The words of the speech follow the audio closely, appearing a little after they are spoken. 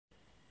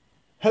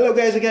Hello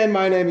guys again,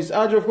 my name is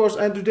Andrew of course,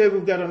 and today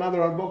we've got another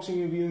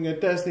unboxing, reviewing and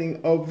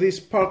testing of this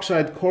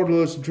Parkside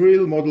cordless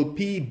drill model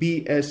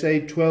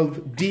PBSA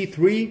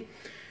 12D3.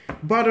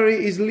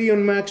 Battery is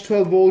Li-ion Max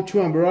 12 volt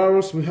 2 ampere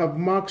hours. We have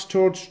max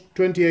torch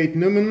 28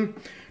 Newman.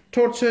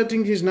 Torch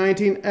setting is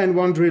 19 and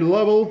 1 drill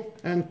level,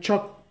 and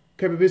chuck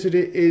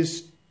capacity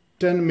is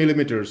 10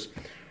 millimeters.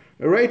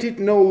 Rated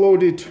no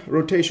loaded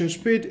rotation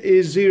speed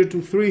is 0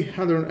 to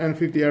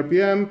 350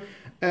 rpm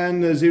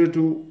and 0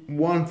 to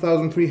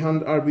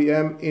 1300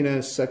 rpm in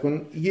a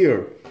second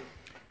year.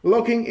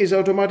 Locking is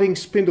automatic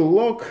spindle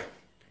lock.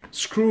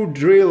 Screw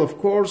drill of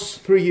course,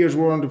 3 years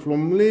warranty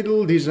from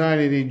Lidl,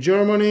 designed in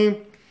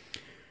Germany.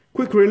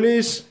 Quick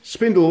release,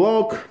 spindle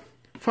lock,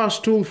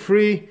 fast tool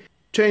free,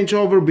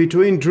 changeover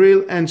between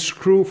drill and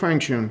screw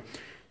function.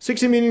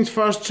 60 minutes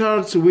fast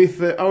charge with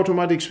the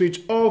automatic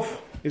switch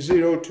off,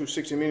 0 to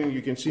 60 minutes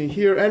you can see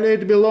here, and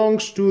it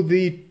belongs to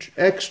the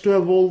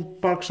X12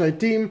 volt Parkside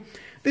team.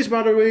 This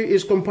battery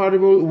is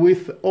compatible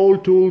with all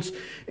tools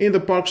in the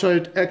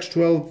Parkside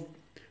X12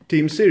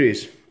 team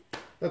series.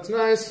 That's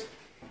nice.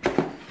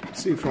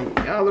 Let's see from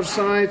the other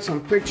side,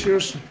 some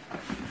pictures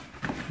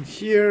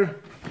here.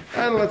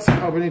 And let's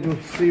open it to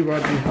see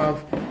what we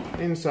have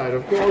inside,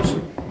 of course.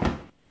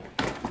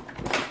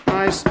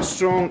 Nice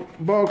strong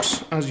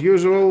box as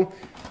usual.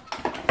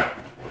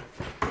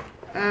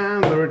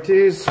 And there it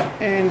is.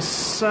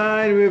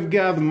 Inside we've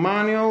got the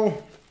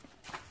manual.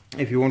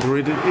 If you want to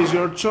read it, is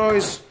your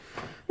choice.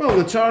 Well,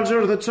 the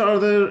charger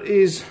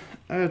is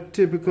a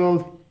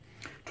typical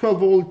 12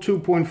 volt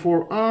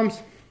 2.4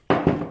 amps.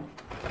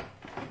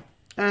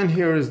 And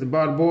here is the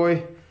bad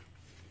boy.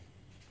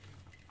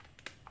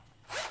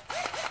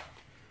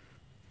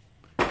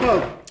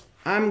 Well,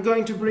 I'm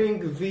going to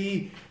bring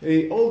the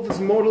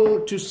oldest model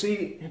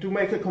to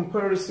make a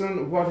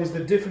comparison. What is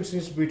the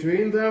differences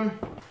between them?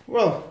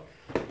 Well,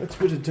 let's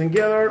put it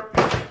together.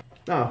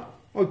 Now,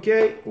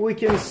 okay, we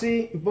can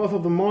see both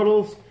of the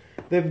models.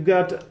 They've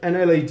got an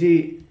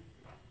LED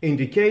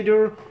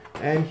indicator,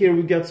 and here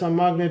we got some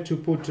magnet to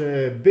put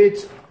a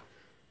bit.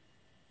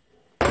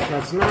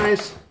 That's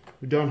nice.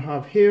 We don't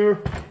have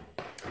here.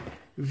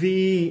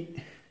 The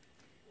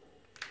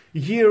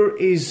year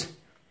is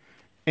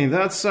in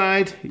that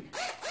side.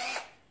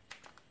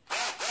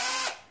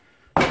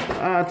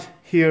 That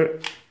here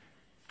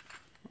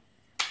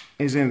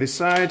is in this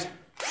side.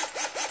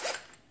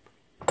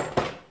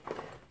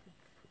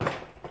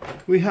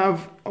 We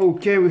have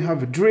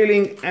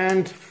drilling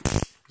and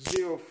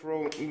 0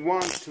 from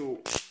 1 to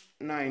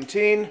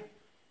 19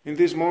 in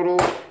this model.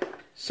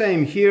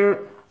 Same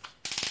here,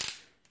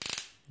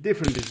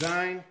 different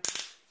design.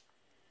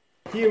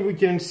 Here we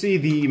can see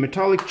the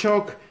metallic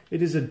choke.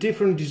 It is a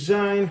different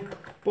design.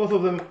 Both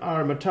of them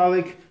are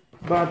metallic,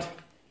 but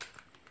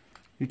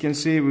you can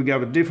see we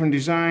got a different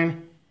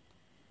design.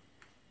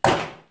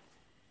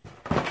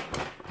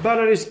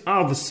 Batteries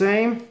are the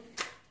same.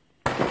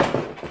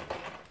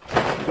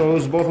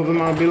 Both of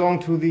them belong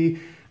to the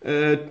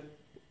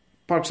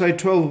Parkside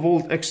 12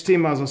 volt X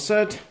team, as I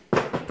said.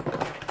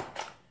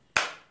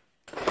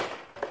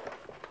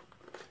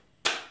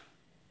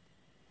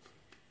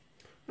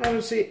 I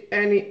don't see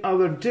any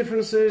other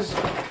differences.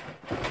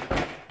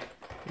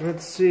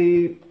 Let's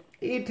see,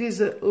 it is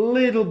a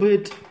little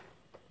bit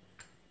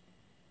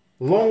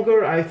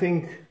longer, I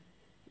think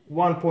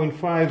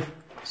 1.5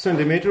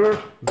 centimeter,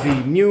 the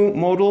new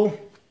model.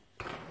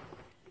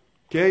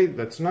 Okay,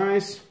 that's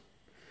nice.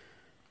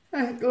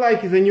 I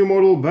like the new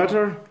model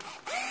better.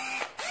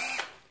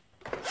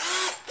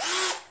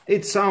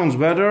 It sounds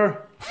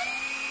better.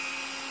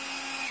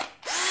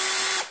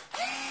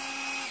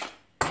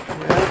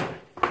 Yeah.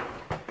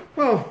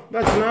 Well,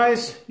 that's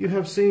nice. You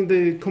have seen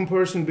the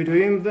comparison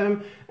between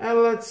them, and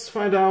let's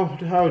find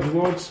out how it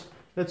works.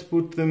 Let's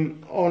put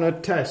them on a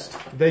test,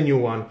 the new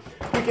one.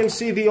 You can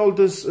see the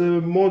oldest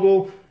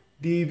model.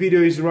 The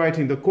video is right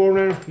in the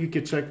corner. You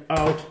can check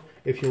out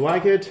if you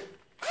like it.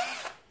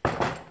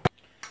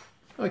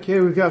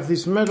 Okay, we got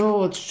this metal,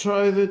 let's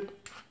try it.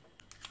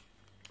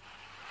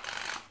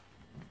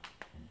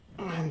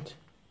 And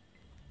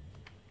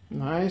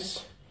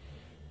nice.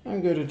 I'm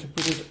going to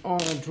put it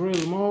on a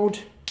drill mode.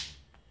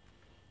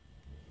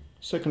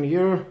 Second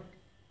year.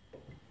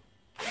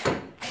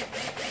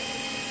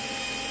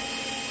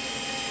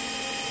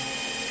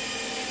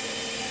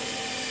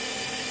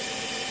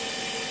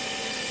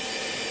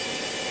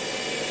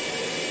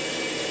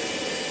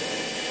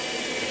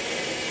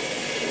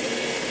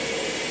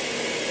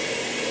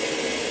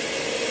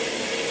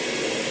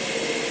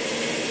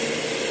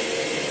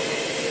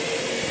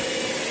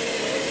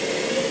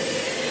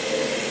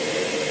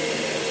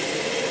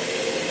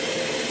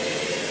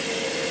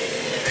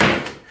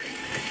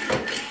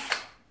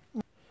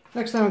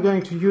 Next I'm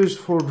going to use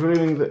for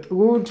drilling the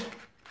wood.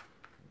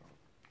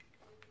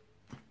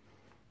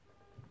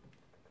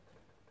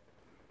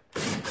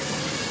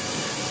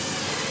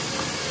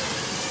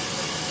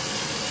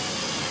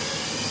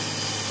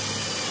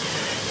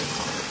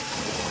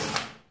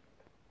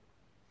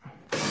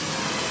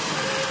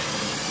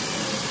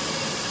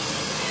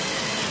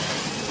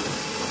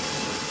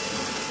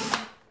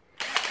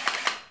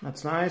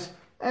 That's nice.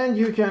 And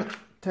you can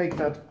take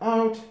that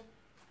out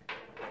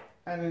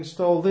and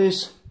install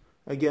this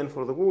again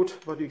for the wood,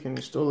 but you can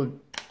install it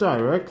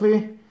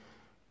directly.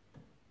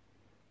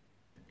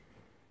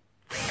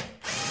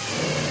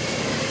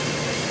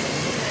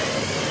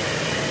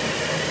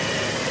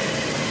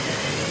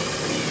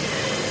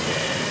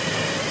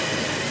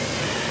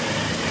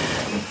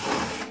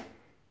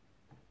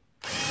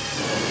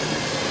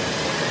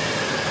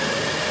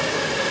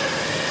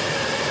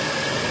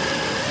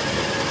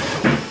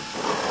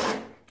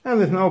 And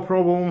with no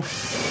problem, and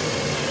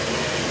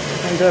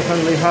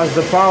definitely has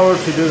the power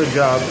to do the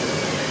job.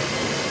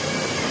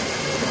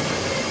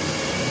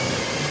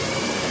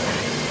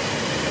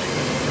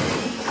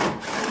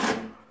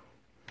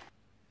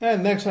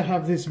 And next I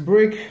have this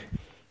brick,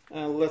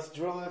 and let's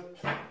drill it.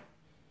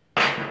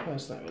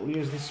 First I will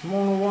use the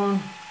smaller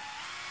one.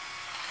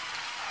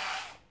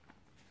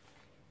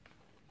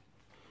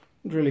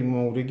 Drilling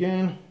mode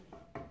again.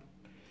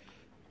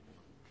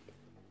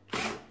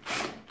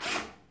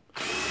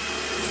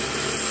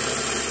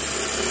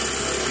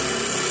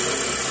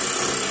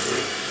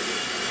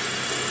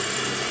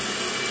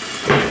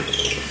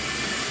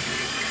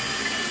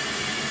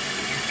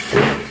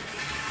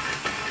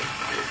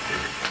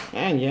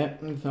 And yeah,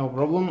 it's no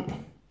problem.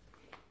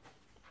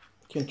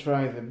 You can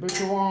try the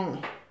bigger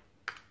one.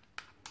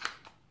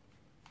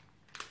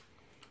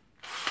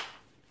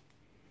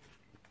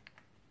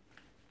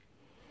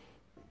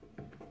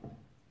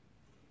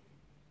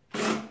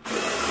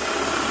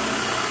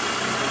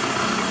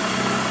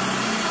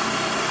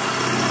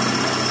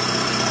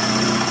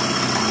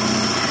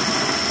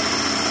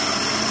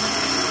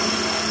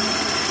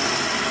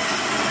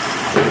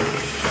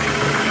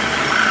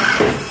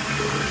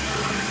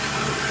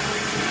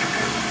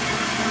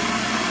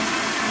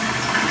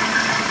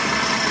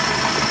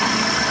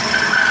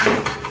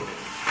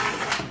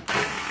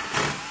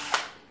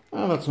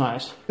 Oh, that's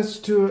nice. Let's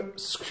do a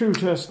screw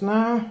test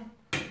now.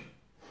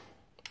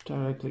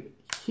 Directly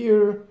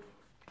here.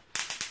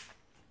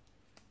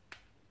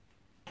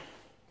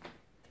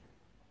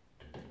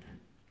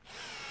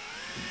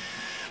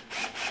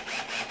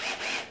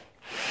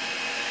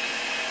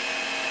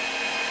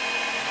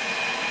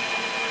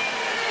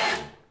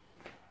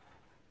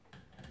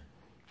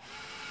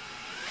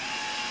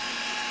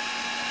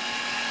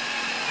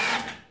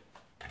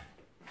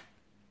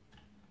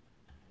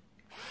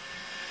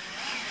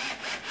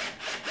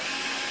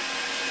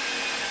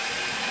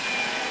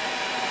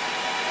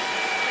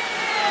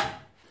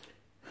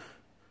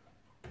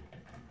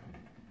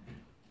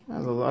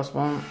 And the last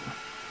one,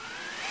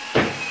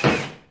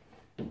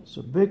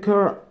 so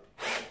bigger.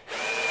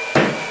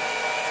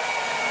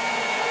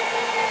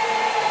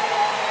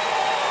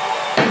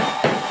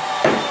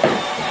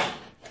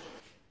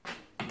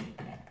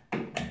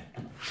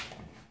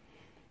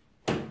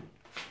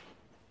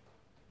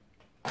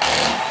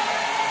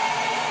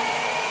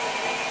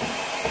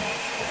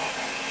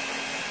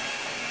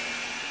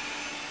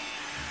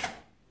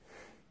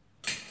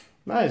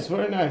 Nice,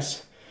 very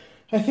nice.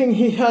 I think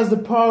he has the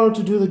power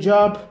to do the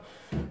job.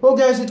 Well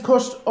guys, it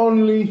cost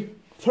only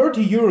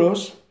 30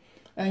 euros,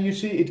 and you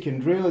see it can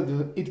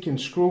drill, it can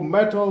screw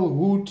metal,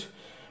 wood,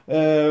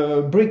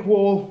 brick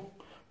wall,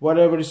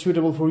 whatever is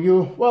suitable for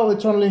you. Well,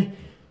 it's only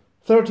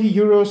 30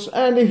 euros,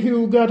 and if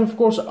you got of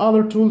course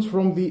other tools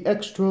from the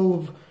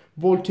X12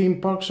 volt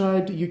team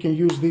Parkside, you can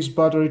use this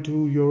battery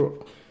to your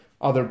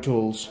other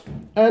tools.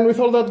 And with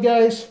all that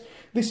guys,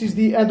 this is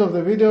the end of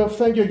the video.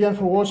 Thank you again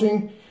for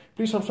watching.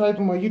 Please subscribe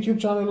to my YouTube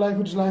channel, like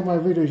or dislike my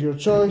video is your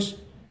choice.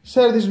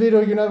 Share this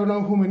video, you never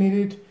know who may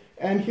need it,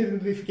 and hit the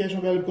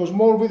notification bell because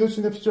more videos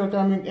in the future are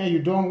coming and you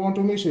don't want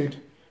to miss it.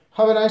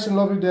 Have a nice and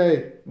lovely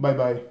day. Bye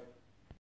bye.